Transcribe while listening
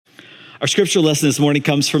Our scripture lesson this morning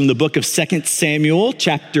comes from the book of 2 Samuel,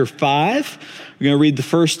 chapter 5. We're going to read the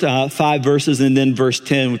first 5 verses and then verse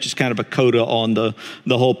 10, which is kind of a coda on the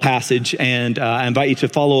whole passage. And I invite you to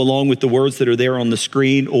follow along with the words that are there on the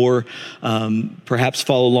screen, or perhaps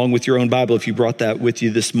follow along with your own Bible if you brought that with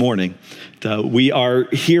you this morning. We are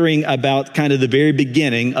hearing about kind of the very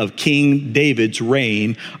beginning of King David's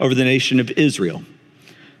reign over the nation of Israel.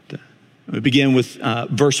 We begin with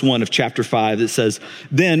verse 1 of chapter 5 that says,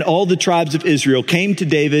 "Then all the tribes of Israel came to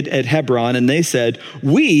David at Hebron, and they said,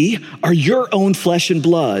 'We are your own flesh and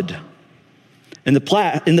blood. In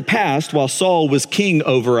the past, while Saul was king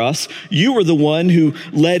over us, you were the one who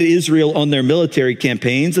led Israel on their military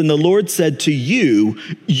campaigns, and the Lord said to you,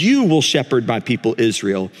 you will shepherd my people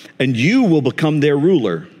Israel, and you will become their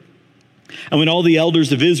ruler.' And when all the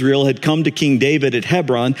elders of Israel had come to King David at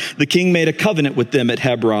Hebron, the king made a covenant with them at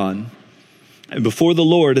Hebron and before the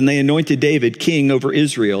Lord, and they anointed David king over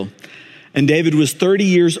Israel. And David was 30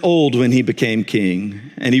 years old when he became king,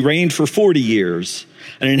 and he reigned for 40 years.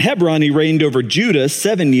 And in Hebron he reigned over Judah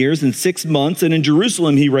 7 years and 6 months, and in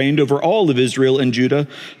Jerusalem he reigned over all of Israel and Judah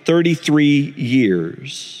 33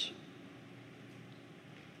 years.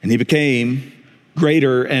 And he became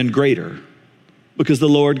greater and greater, because the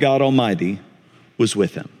Lord God Almighty was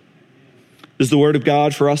with him." This is the word of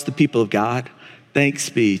God for us, the people of God. Thanks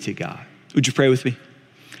be to God. Would you pray with me?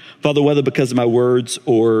 Father, whether because of my words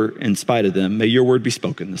or in spite of them, may your word be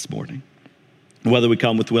spoken this morning. Whether we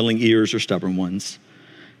come with willing ears or stubborn ones,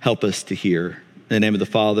 help us to hear. In the name of the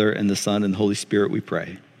Father and the Son and the Holy Spirit we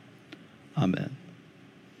pray. Amen.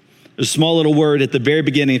 There's a small little word at the very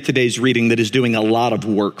beginning of today's reading that is doing a lot of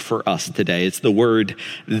work for us today. It's the word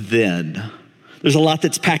then. There's a lot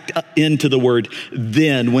that's packed into the word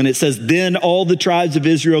then. When it says, "Then all the tribes of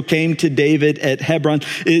Israel came to David at Hebron,"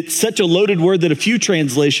 it's such a loaded word that a few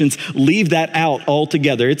translations leave that out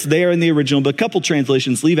altogether. It's there in the original, but a couple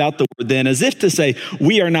translations leave out the word then, as if to say,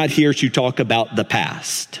 we are not here to talk about the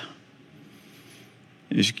past.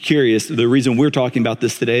 It's curious, the reason we're talking about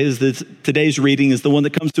this today is that today's reading is the one that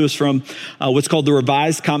comes to us from what's called the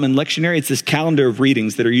Revised Common Lectionary. It's this calendar of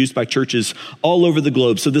readings that are used by churches all over the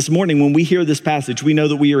globe. So this morning, when we hear this passage, we know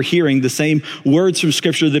that we are hearing the same words from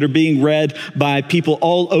Scripture that are being read by people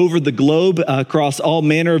all over the globe, across all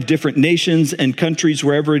manner of different nations and countries,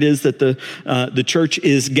 wherever it is that the church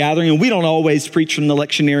is gathering. And we don't always preach from the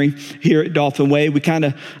lectionary here at Dolphin Way. We kind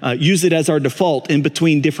of use it as our default in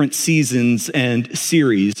between different seasons and series.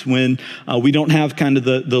 When we don't have kind of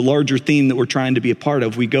the larger theme that we're trying to be a part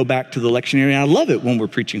of, we go back to the lectionary. And I love it when we're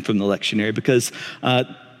preaching from the lectionary, because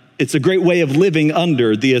it's a great way of living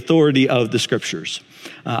under the authority of the Scriptures.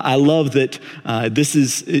 I love that this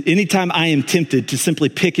is, anytime I am tempted to simply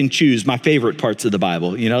pick and choose my favorite parts of the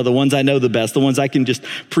Bible, you know, the ones I know the best, the ones I can just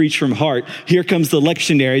preach from heart, here comes the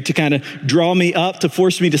lectionary to kind of draw me up, to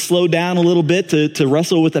force me to slow down a little bit, to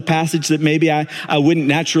wrestle with a passage that maybe I wouldn't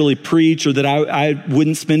naturally preach, or that I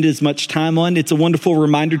wouldn't spend as much time on. It's a wonderful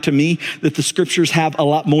reminder to me that the Scriptures have a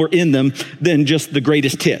lot more in them than just the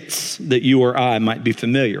greatest hits that you or I might be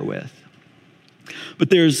familiar with. But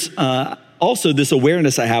there's also this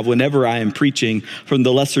awareness I have whenever I am preaching from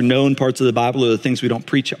the lesser known parts of the Bible, or the things we don't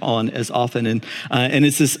preach on as often. And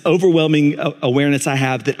it's this overwhelming awareness I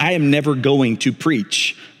have that I am never going to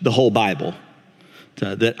preach the whole Bible.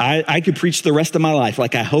 That I could preach the rest of my life,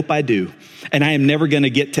 like I hope I do, and I am never going to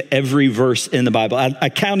get to every verse in the Bible. I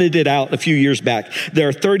counted it out a few years back. There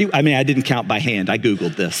are I didn't count by hand. I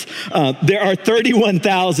Googled this. There are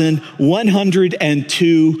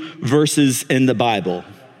 31,102 verses in the Bible.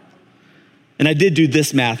 And I did do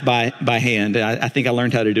this math by hand. I think I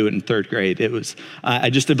learned how to do it in 3rd grade. I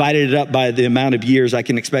just divided it up by the amount of years I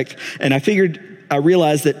can expect. And I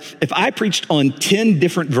realized that if I preached on 10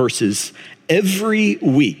 different verses every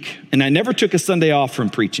week, and I never took a Sunday off from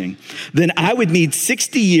preaching, then I would need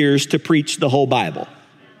 60 years to preach the whole Bible.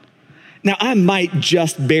 Now, I might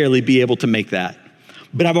just barely be able to make that,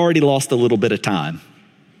 but I've already lost a little bit of time.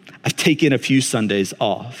 I've taken a few Sundays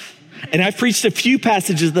off. And I've preached a few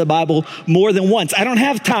passages of the Bible more than once. I don't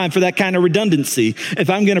have time for that kind of redundancy if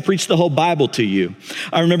I'm going to preach the whole Bible to you.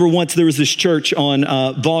 I remember once there was this church on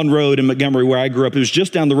Vaughn Road in Montgomery where I grew up. It was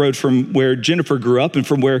just down the road from where Jennifer grew up and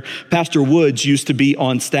from where Pastor Woods used to be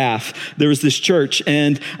on staff. There was this church,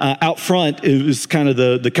 and out front, it was kind of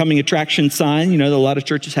the coming attraction sign, you know, that a lot of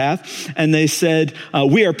churches have. And they said,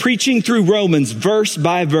 "We are preaching through Romans verse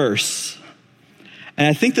by verse." And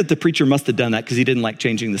I think that the preacher must have done that because he didn't like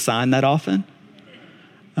changing the sign that often.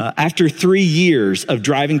 After 3 years of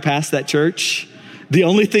driving past that church, The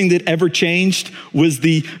only thing that ever changed was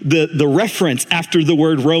the reference after the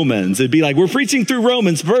word Romans. It'd be like, we're preaching through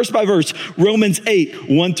Romans verse by verse, Romans 8,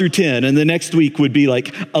 1 through 10. And the next week would be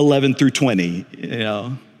like 11 through 20, you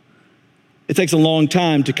know. It takes a long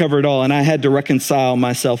time to cover it all. And I had to reconcile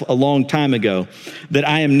myself a long time ago that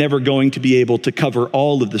I am never going to be able to cover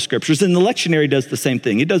all of the scriptures. And the lectionary does the same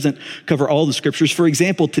thing. It doesn't cover all the scriptures. For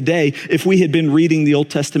example, today, if we had been reading the Old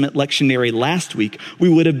Testament lectionary last week, we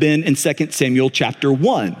would have been in 2 Samuel chapter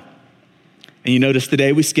 1. And you notice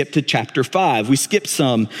today we skipped to chapter 5. We skipped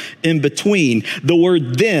some in between. The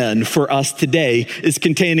word then for us today is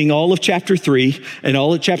containing all of chapter 3 and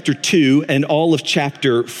all of chapter 2 and all of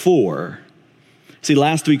chapter 4. See,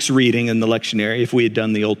 last week's reading in the lectionary, if we had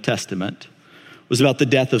done the Old Testament, was about the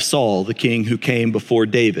death of Saul, the king who came before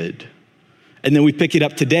David. And then we pick it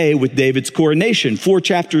up today with David's coronation. 4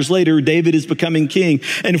 chapters later, David is becoming king.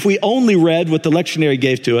 And if we only read what the lectionary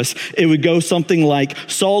gave to us, it would go something like,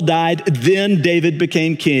 Saul died, then David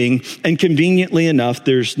became king, and conveniently enough,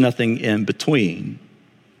 there's nothing in between.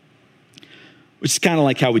 Which is kind of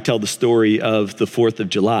like how we tell the story of the 4th of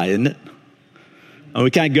July, isn't it? We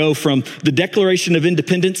kind of go from the Declaration of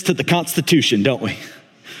Independence to the Constitution, don't we?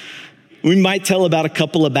 We might tell about a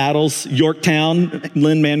couple of battles. Yorktown,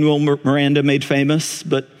 Lin-Manuel Miranda made famous,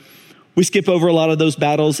 but we skip over a lot of those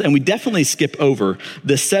battles, and we definitely skip over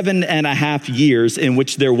the 7.5 years in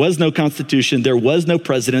which there was no constitution, there was no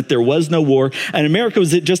president, there was no war, and America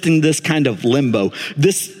was just in this kind of limbo.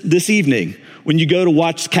 This evening, when you go to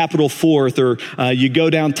watch Capitol 4th or you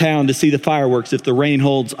go downtown to see the fireworks, if the rain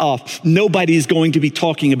holds off, nobody's going to be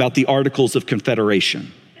talking about the Articles of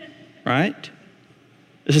Confederation, right?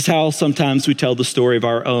 This is how sometimes we tell the story of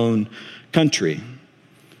our own country.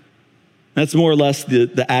 That's more or less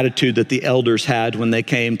the attitude that the elders had when they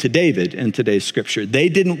came to David in today's scripture. They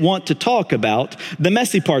didn't want to talk about the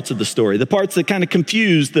messy parts of the story, the parts that kind of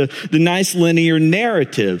confuse the nice linear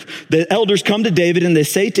narrative. The elders come to David and they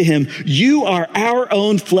say to him, you are our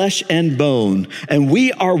own flesh and bone, and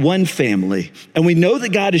we are one family. And we know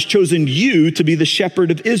that God has chosen you to be the shepherd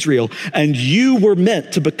of Israel, and you were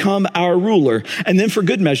meant to become our ruler. And then for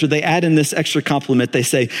good measure, they add in this extra compliment. They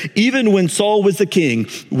say, even when Saul was the king,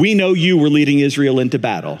 we know you were leading Israel into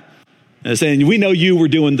battle. And saying, we know you were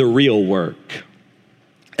doing the real work.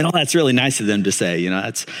 And all that's really nice of them to say. You know,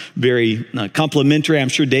 that's very complimentary. I'm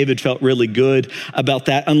sure David felt really good about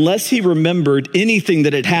that, unless he remembered anything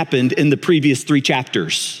that had happened in the previous 3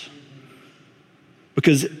 chapters.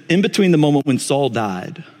 Because in between the moment when Saul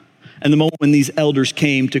died and the moment when these elders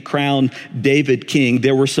came to crown David king,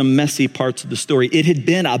 there were some messy parts of the story. It had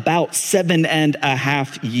been about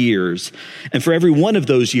 7.5 years. And for every one of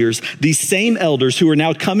those years, these same elders who are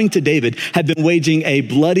now coming to David had been waging a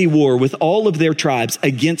bloody war with all of their tribes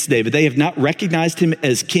against David. They have not recognized him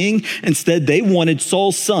as king. Instead, they wanted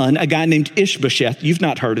Saul's son, a guy named Ishbosheth. You've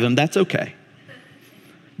not heard of him. That's okay.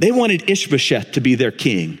 They wanted Ishbosheth to be their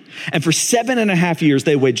king. And for 7.5 years,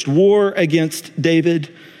 they waged war against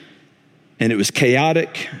David. And it was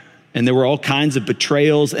chaotic, and there were all kinds of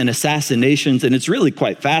betrayals and assassinations, and it's really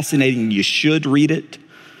quite fascinating. You should read it,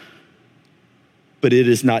 but it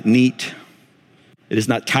is not neat. It is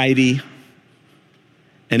not tidy,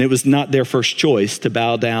 and it was not their first choice to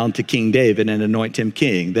bow down to King David and anoint him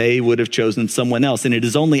king. They would have chosen someone else, and it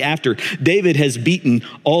is only after David has beaten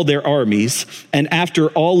all their armies and after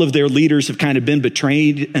all of their leaders have kind of been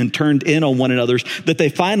betrayed and turned in on one another that they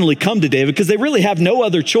finally come to David, because they really have no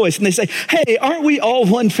other choice. And they say, hey, aren't we all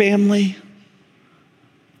one family?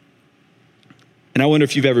 And I wonder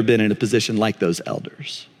if you've ever been in a position like those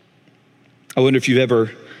elders. I wonder if you've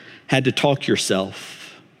ever had to talk yourself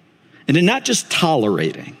into not just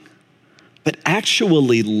tolerating, but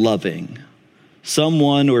actually loving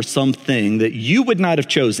someone or something that you would not have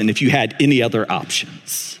chosen if you had any other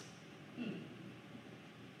options.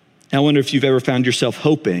 I wonder if you've ever found yourself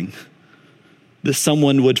hoping that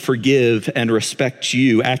someone would forgive and respect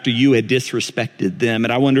you after you had disrespected them.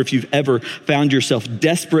 And I wonder if you've ever found yourself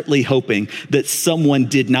desperately hoping that someone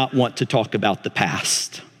did not want to talk about the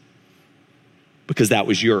past because that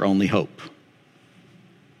was your only hope.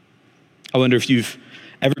 I wonder if you've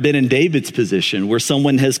ever been in David's position where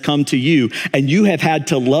someone has come to you and you have had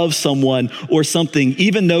to love someone or something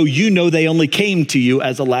even though you know they only came to you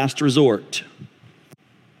as a last resort.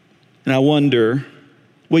 And I wonder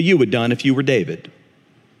what you would have done if you were David.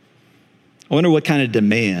 I wonder what kind of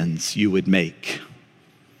demands you would make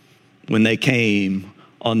when they came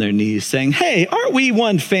on their knees saying, hey, aren't we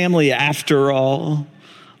one family after all?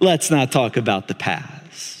 Let's not talk about the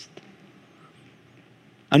past.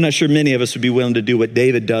 I'm not sure many of us would be willing to do what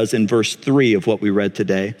David does in verse 3 of what we read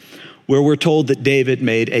today, where we're told that David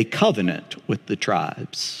made a covenant with the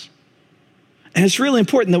tribes. And it's really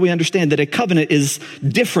important that we understand that a covenant is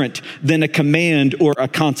different than a command or a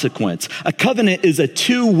consequence. A covenant is a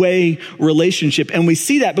two-way relationship. And we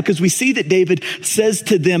see that because we see that David says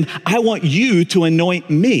to them, I want you to anoint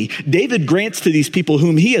me. David grants to these people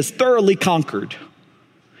whom he has thoroughly conquered.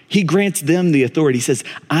 He grants them the authority. He says,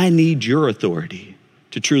 I need your authority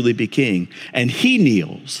to truly be king. And he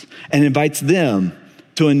kneels and invites them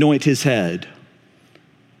to anoint his head.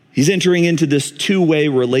 He's entering into this two-way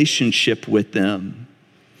relationship with them.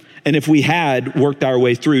 And if we had worked our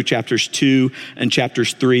way through chapters 2 and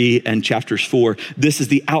chapters 3 and chapters 4, this is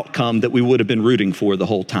the outcome that we would have been rooting for the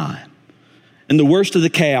whole time. In the worst of the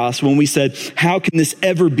chaos, when we said, how can this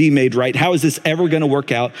ever be made right? How is this ever going to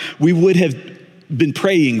work out? We would have been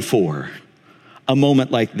praying for a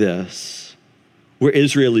moment like this, where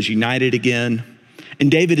Israel is united again. And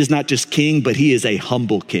David is not just king, but he is a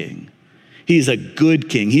humble king. He is a good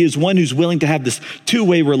king. He is one who's willing to have this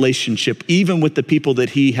two-way relationship, even with the people that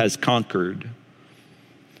he has conquered.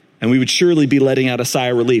 And we would surely be letting out a sigh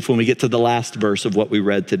of relief when we get to the last verse of what we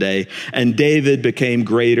read today. And David became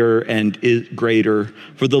greater and greater,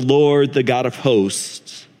 for the Lord, the God of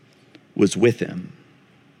hosts, was with him.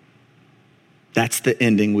 That's the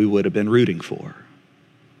ending we would have been rooting for.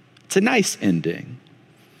 It's a nice ending.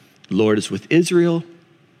 The Lord is with Israel.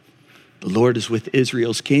 The Lord is with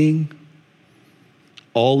Israel's king.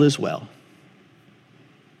 All is well.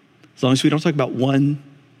 As long as we don't talk about one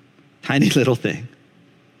tiny little thing.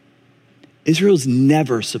 Israel's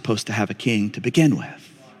never supposed to have a king to begin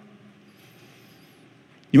with.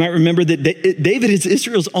 You might remember that David is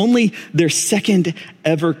Israel's only their second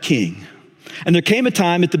ever king. And there came a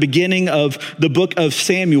time at the beginning of the book of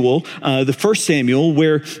Samuel, the first Samuel,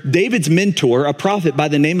 where David's mentor, a prophet by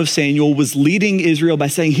the name of Samuel, was leading Israel by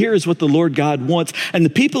saying, here is what the Lord God wants. And the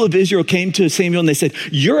people of Israel came to Samuel and they said,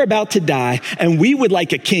 you're about to die, and we would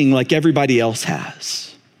like a king like everybody else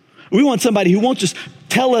has. We want somebody who won't just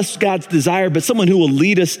tell us God's desire, but someone who will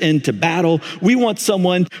lead us into battle. We want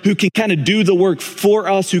someone who can kind of do the work for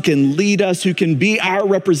us, who can lead us, who can be our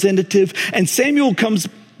representative. And Samuel comes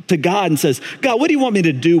to God and says, God, what do you want me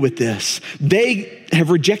to do with this? They have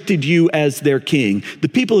rejected you as their king. The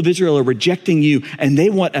people of Israel are rejecting you, and they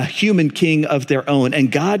want a human king of their own.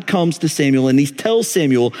 And God comes to Samuel and he tells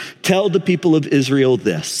Samuel, tell the people of Israel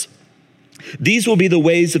this. These will be the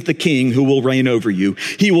ways of the king who will reign over you.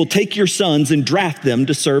 He will take your sons and draft them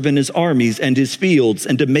to serve in his armies and his fields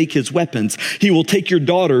and to make his weapons. He will take your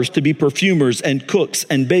daughters to be perfumers and cooks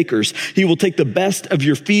and bakers. He will take the best of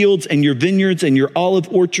your fields and your vineyards and your olive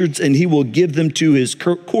orchards, and he will give them to his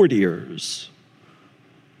courtiers.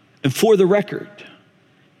 And for the record,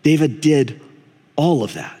 David did all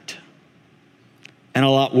of that and a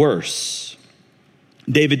lot worse.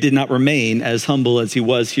 David did not remain as humble as he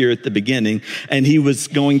was here at the beginning, and he was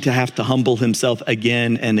going to have to humble himself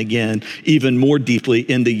again and again, even more deeply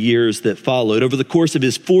in the years that followed. Over the course of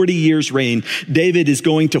his 40 years reign, David is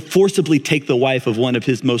going to forcibly take the wife of one of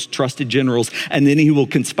his most trusted generals, and then he will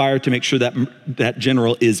conspire to make sure that that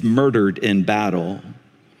general is murdered in battle.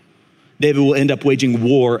 David will end up waging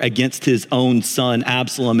war against his own son,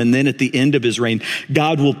 Absalom. And then at the end of his reign,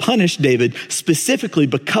 God will punish David specifically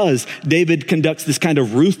because David conducts this kind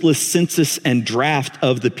of ruthless census and draft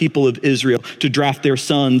of the people of Israel to draft their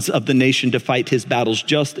sons of the nation to fight his battles,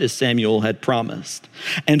 just as Samuel had promised.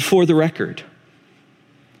 And for the record,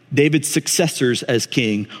 David's successors as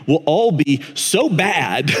king will all be so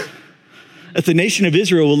bad that the nation of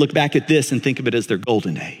Israel will look back at this and think of it as their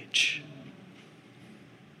golden age.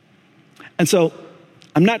 And so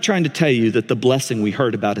I'm not trying to tell you that the blessing we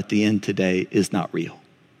heard about at the end today is not real.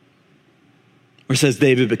 Where it says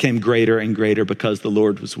David became greater and greater because the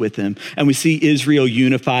Lord was with him. And we see Israel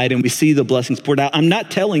unified and we see the blessings poured out. I'm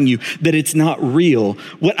not telling you that it's not real.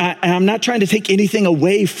 I'm not trying to take anything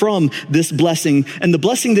away from this blessing and the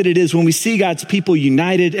blessing that it is when we see God's people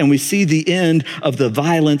united and we see the end of the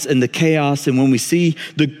violence and the chaos, and when we see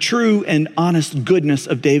the true and honest goodness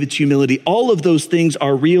of David's humility. All of those things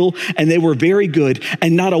are real and they were very good,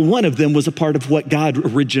 and not a one of them was a part of what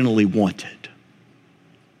God originally wanted.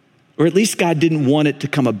 Or at least God didn't want it to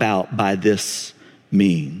come about by this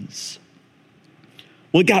means.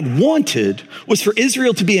 What God wanted was for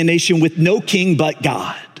Israel to be a nation with no king but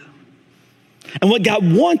God. And what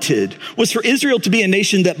God wanted was for Israel to be a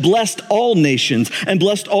nation that blessed all nations and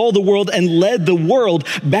blessed all the world and led the world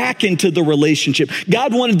back into the relationship.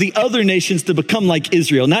 God wanted the other nations to become like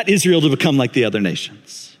Israel, not Israel to become like the other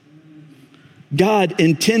nations. God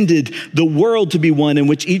intended the world to be one in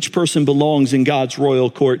which each person belongs in God's royal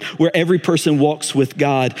court, where every person walks with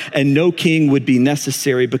God and no king would be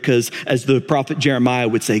necessary because, as the prophet Jeremiah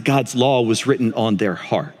would say, God's law was written on their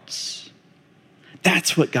hearts.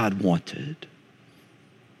 That's what God wanted.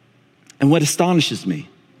 And what astonishes me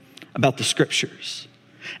about the scriptures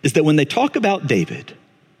is that when they talk about David,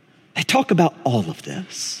 they talk about all of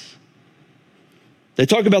this. They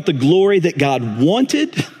talk about the glory that God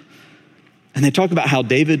wanted, and they talk about how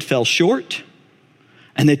David fell short,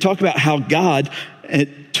 and they talk about how God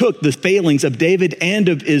took the failings of David and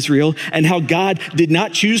of Israel, and how God did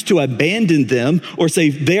not choose to abandon them or say,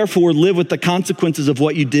 therefore live with the consequences of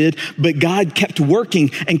what you did, but God kept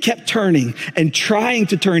working and kept turning and trying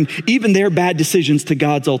to turn even their bad decisions to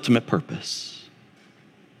God's ultimate purpose.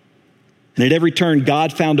 And at every turn,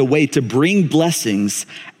 God found a way to bring blessings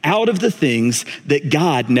out of the things that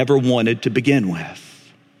God never wanted to begin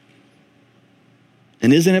with.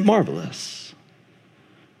 And isn't it marvelous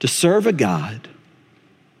to serve a God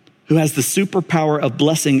who has the superpower of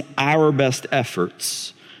blessing our best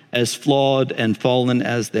efforts, as flawed and fallen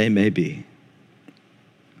as they may be?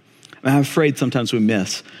 I'm afraid sometimes we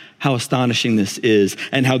miss how astonishing this is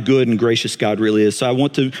and how good and gracious God really is. So I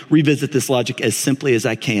want to revisit this logic as simply as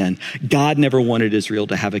I can. God never wanted Israel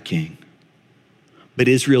to have a king, but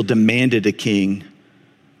Israel demanded a king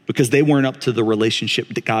because they weren't up to the relationship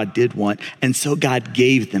that God did want. And so God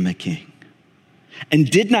gave them a king, and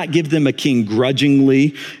did not give them a king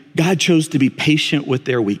grudgingly. God chose to be patient with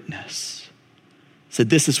their weakness. Said,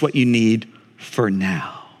 this is what you need for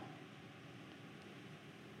now.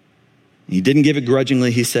 He didn't give it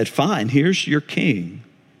grudgingly. He said, fine, here's your king.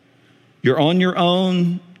 You're on your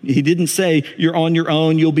own. He didn't say, you're on your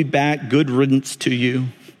own, you'll be back, good riddance to you,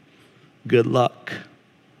 good luck.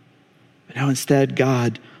 But no, instead,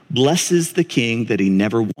 God blesses the king that he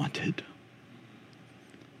never wanted.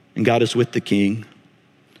 And God is with the king,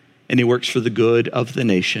 and he works for the good of the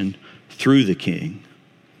nation through the king.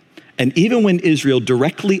 And even when Israel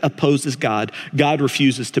directly opposes God, God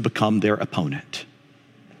refuses to become their opponent.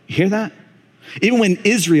 You hear that? Even when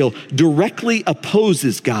Israel directly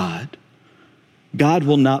opposes God, God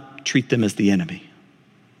will not treat them as the enemy,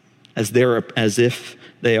 as if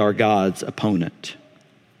they are God's opponent.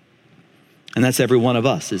 And that's every one of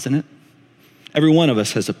us, isn't it? Every one of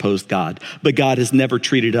us has opposed God, but God has never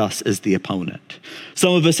treated us as the opponent.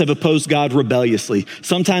 Some of us have opposed God rebelliously.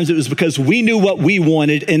 Sometimes it was because we knew what we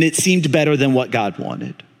wanted and it seemed better than what God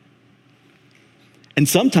wanted. And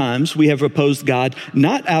sometimes we have opposed God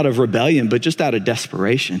not out of rebellion, but just out of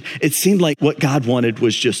desperation. It seemed like what God wanted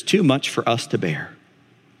was just too much for us to bear.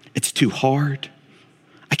 It's too hard.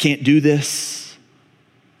 I can't do this.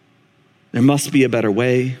 There must be a better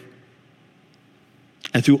way.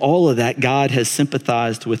 And through all of that, God has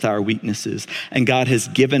sympathized with our weaknesses, and God has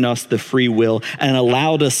given us the free will and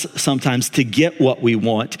allowed us sometimes to get what we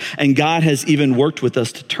want. And God has even worked with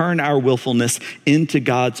us to turn our willfulness into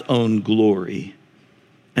God's own glory.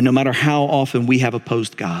 And no matter how often we have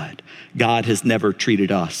opposed God, God has never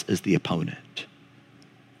treated us as the opponent.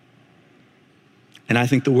 And I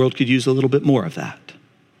think the world could use a little bit more of that.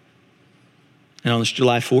 And on this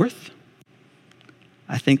July 4th,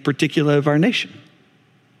 I think particularly of our nation.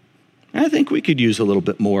 I think we could use a little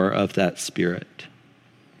bit more of that spirit.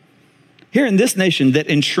 Here in this nation that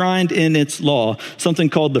enshrined in its law something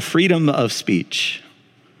called the freedom of speech,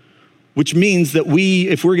 which means that we,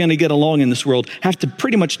 if we're going to get along in this world, have to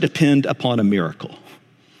pretty much depend upon a miracle.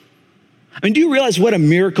 I mean, do you realize what a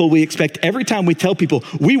miracle we expect every time we tell people,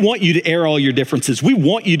 we want you to air all your differences. We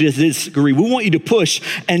want you to disagree. We want you to push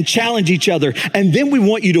and challenge each other. And then we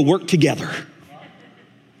want you to work together.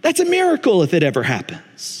 That's a miracle if it ever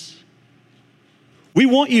happens. We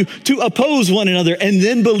want you to oppose one another and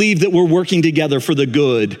then believe that we're working together for the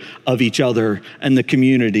good of each other and the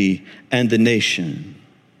community and the nation.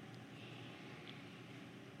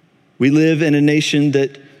 We live in a nation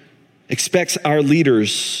that expects our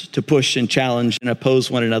leaders to push and challenge and oppose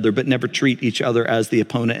one another, but never treat each other as the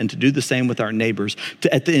opponent, and to do the same with our neighbors,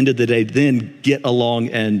 to at the end of the day, then get along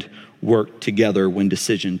and work together when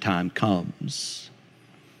decision time comes.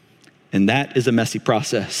 And that is a messy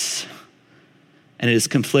process. And it is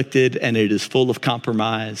conflicted and it is full of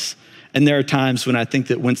compromise. And there are times when I think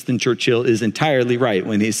that Winston Churchill is entirely right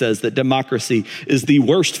when he says that democracy is the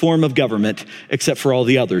worst form of government except for all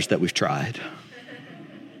the others that we've tried.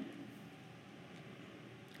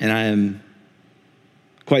 And I am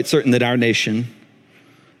quite certain that our nation,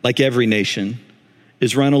 like every nation,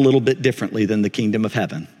 is run a little bit differently than the kingdom of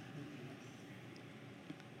heaven.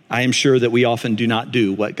 I am sure that we often do not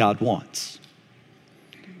do what God wants.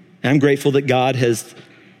 And I'm grateful that God has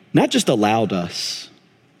not just allowed us,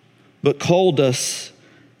 but called us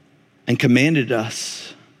and commanded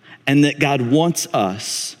us, and that God wants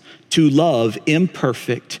us to love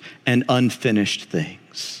imperfect and unfinished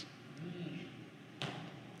things.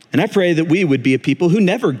 And I pray that we would be a people who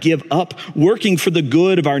never give up working for the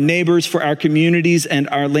good of our neighbors, for our communities and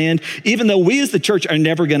our land, even though we as the church are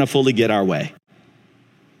never going to fully get our way.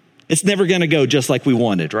 It's never going to go just like we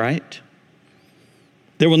wanted, right?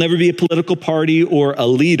 There will never be a political party or a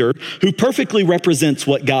leader who perfectly represents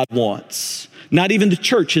what God wants. Not even the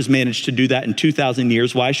church has managed to do that in 2,000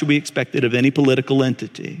 years. Why should we expect it of any political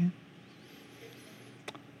entity?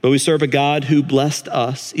 But we serve a God who blessed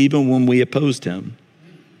us even when we opposed him.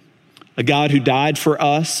 A God who died for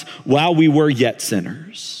us while we were yet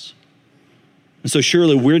sinners. And so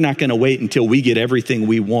surely we're not going to wait until we get everything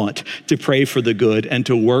we want to pray for the good and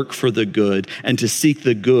to work for the good and to seek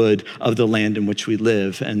the good of the land in which we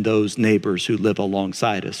live and those neighbors who live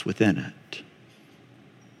alongside us within it.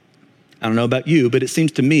 I don't know about you, but it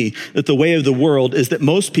seems to me that the way of the world is that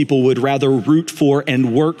most people would rather root for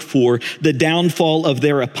and work for the downfall of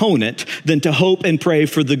their opponent than to hope and pray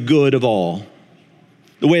for the good of all.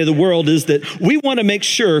 The way of the world is that we want to make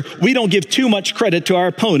sure we don't give too much credit to our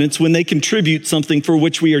opponents when they contribute something for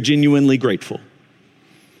which we are genuinely grateful.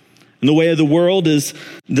 And the way of the world is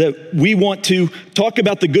that we want to talk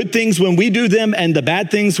about the good things when we do them and the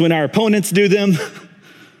bad things when our opponents do them.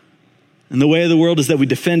 And the way of the world is that we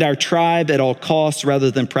defend our tribe at all costs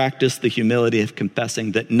rather than practice the humility of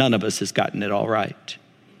confessing that none of us has gotten it all right.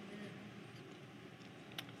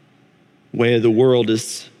 The way of the world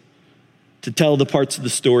is to tell the parts of the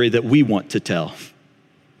story that we want to tell,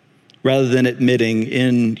 rather than admitting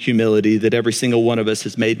in humility that every single one of us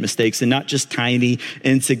has made mistakes, and not just tiny,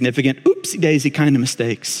 insignificant, oopsie-daisy kind of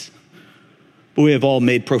mistakes, but we have all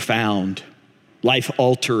made profound,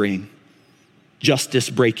 life-altering,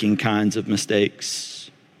 justice-breaking kinds of mistakes.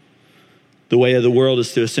 The way of the world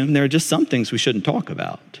is to assume there are just some things we shouldn't talk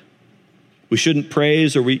about. We shouldn't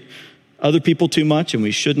praise other people too much, and we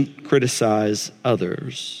shouldn't criticize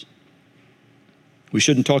others. We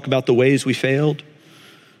shouldn't talk about the ways we failed.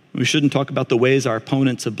 We shouldn't talk about the ways our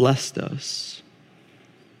opponents have blessed us.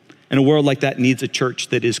 And a world like that needs a church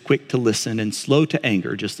that is quick to listen and slow to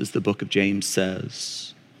anger, just as the book of James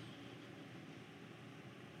says.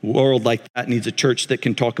 A world like that needs a church that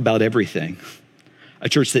can talk about everything. A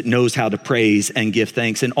church that knows how to praise and give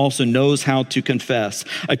thanks and also knows how to confess.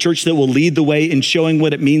 A church that will lead the way in showing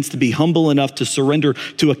what it means to be humble enough to surrender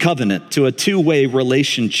to a covenant, to a two-way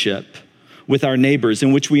relationship with our neighbors,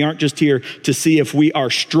 in which we aren't just here to see if we are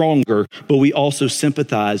stronger, but we also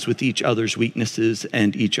sympathize with each other's weaknesses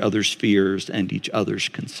and each other's fears and each other's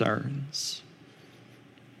concerns.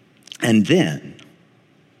 And then,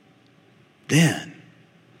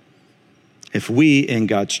 if we in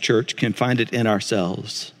God's church can find it in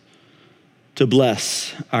ourselves to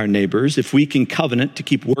bless our neighbors, if we can covenant to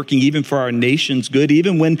keep working even for our nation's good,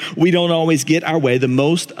 even when we don't always get our way, the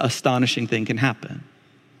most astonishing thing can happen.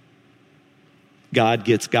 God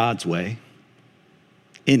gets God's way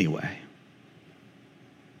anyway.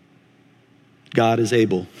 God is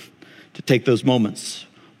able to take those moments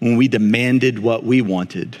when we demanded what we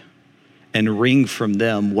wanted and wring from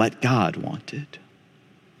them what God wanted.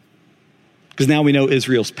 Because now we know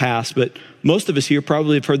Israel's past, but most of us here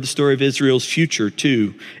probably have heard the story of Israel's future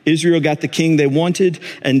too. Israel got the king they wanted,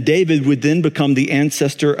 and David would then become the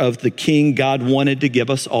ancestor of the king God wanted to give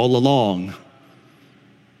us all along.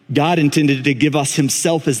 God intended to give us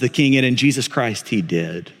himself as the king, and in Jesus Christ, he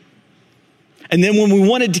did. And then when we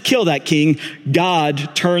wanted to kill that king,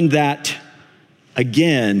 God turned that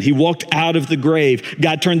again. He walked out of the grave.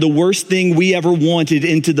 God turned the worst thing we ever wanted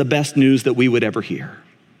into the best news that we would ever hear.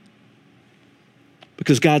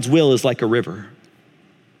 Because God's will is like a river.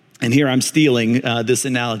 And here I'm stealing this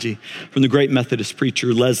analogy from the great Methodist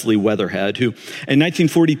preacher Leslie Weatherhead, who in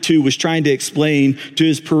 1942 was trying to explain to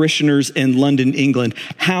his parishioners in London, England,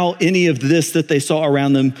 how any of this that they saw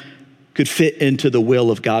around them could fit into the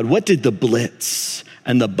will of God. What did the Blitz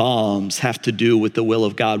and the bombs have to do with the will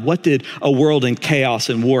of God? What did a world in chaos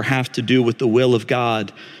and war have to do with the will of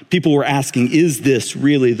God? People were asking, is this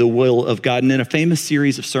really the will of God? And in a famous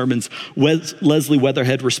series of sermons, Leslie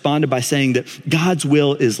Weatherhead responded by saying that God's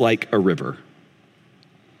will is like a river.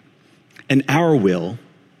 And our will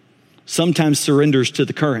sometimes surrenders to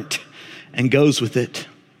the current and goes with it,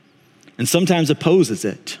 and sometimes opposes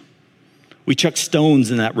it. We chuck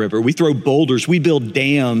stones in that river. We throw boulders. We build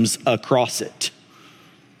dams across it.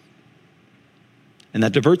 And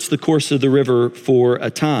that diverts the course of the river for a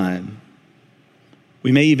time.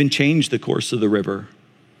 We may even change the course of the river,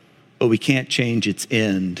 but we can't change its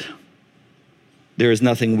end. There is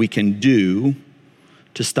nothing we can do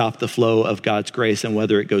to stop the flow of God's grace, and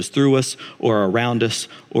whether it goes through us or around us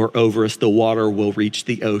or over us, the water will reach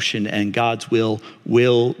the ocean and God's will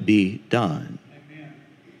be done. Amen.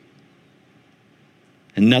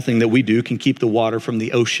 And nothing that we do can keep the water from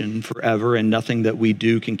the ocean forever, and nothing that we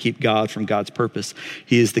do can keep God from God's purpose.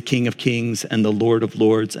 He is the King of Kings and the Lord of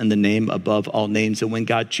Lords and the name above all names. And when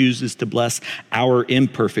God chooses to bless our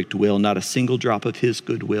imperfect will, not a single drop of his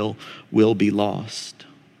goodwill will be lost.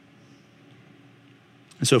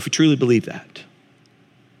 And so if we truly believe that,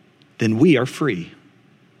 then we are free.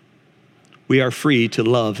 We are free to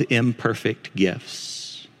love imperfect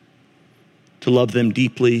gifts, to love them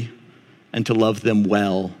deeply and to love them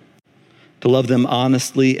well, to love them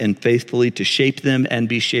honestly and faithfully, to shape them and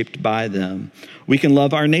be shaped by them. We can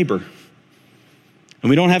love our neighbor. And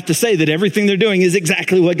we don't have to say that everything they're doing is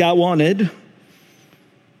exactly what God wanted,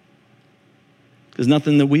 because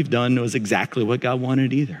nothing that we've done was exactly what God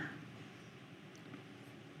wanted either.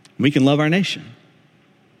 We can love our nation.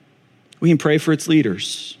 We can pray for its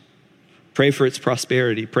leaders, pray for its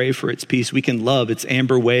prosperity, pray for its peace. We can love its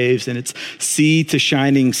amber waves and its sea to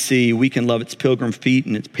shining sea. We can love its pilgrim feet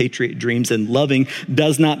and its patriot dreams. And loving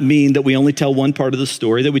does not mean that we only tell one part of the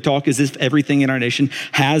story, that we talk as if everything in our nation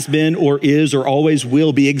has been or is or always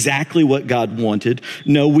will be exactly what God wanted.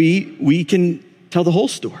 No, we can tell the whole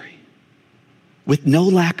story with no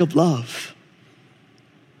lack of love.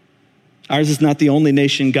 Ours is not the only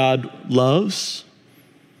nation God loves.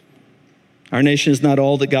 Our nation is not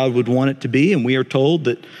all that God would want it to be, and we are told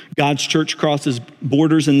that God's church crosses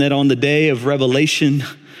borders and that on the day of Revelation,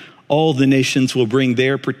 all the nations will bring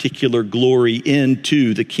their particular glory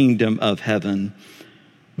into the kingdom of heaven.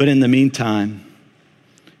 But in the meantime,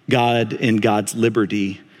 God, in God's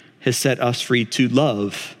liberty, has set us free to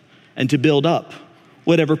love and to build up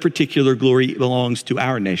whatever particular glory belongs to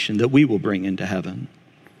our nation that we will bring into heaven,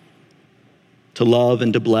 to love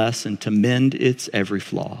and to bless and to mend its every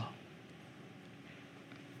flaw.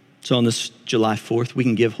 So on this July 4th, we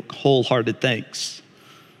can give wholehearted thanks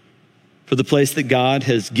for the place that God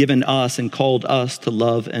has given us and called us to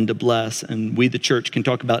love and to bless. And we, the church, can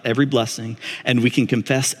talk about every blessing, and we can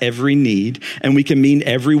confess every need, and we can mean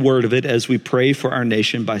every word of it as we pray for our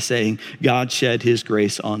nation by saying, God, shed his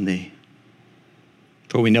grace on thee.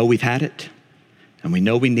 For we know we've had it, and we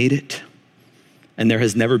know we need it. And there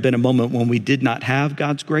has never been a moment when we did not have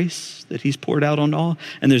God's grace that he's poured out on all.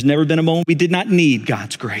 And there's never been a moment we did not need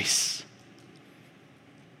God's grace.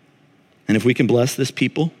 And if we can bless this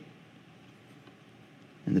people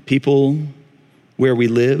and the people where we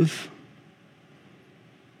live,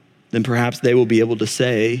 then perhaps they will be able to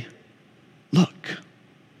say, look,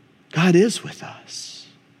 God is with us.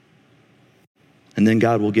 And then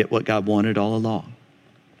God will get what God wanted all along.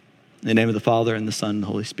 In the name of the Father and the Son and the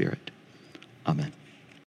Holy Spirit. Amen.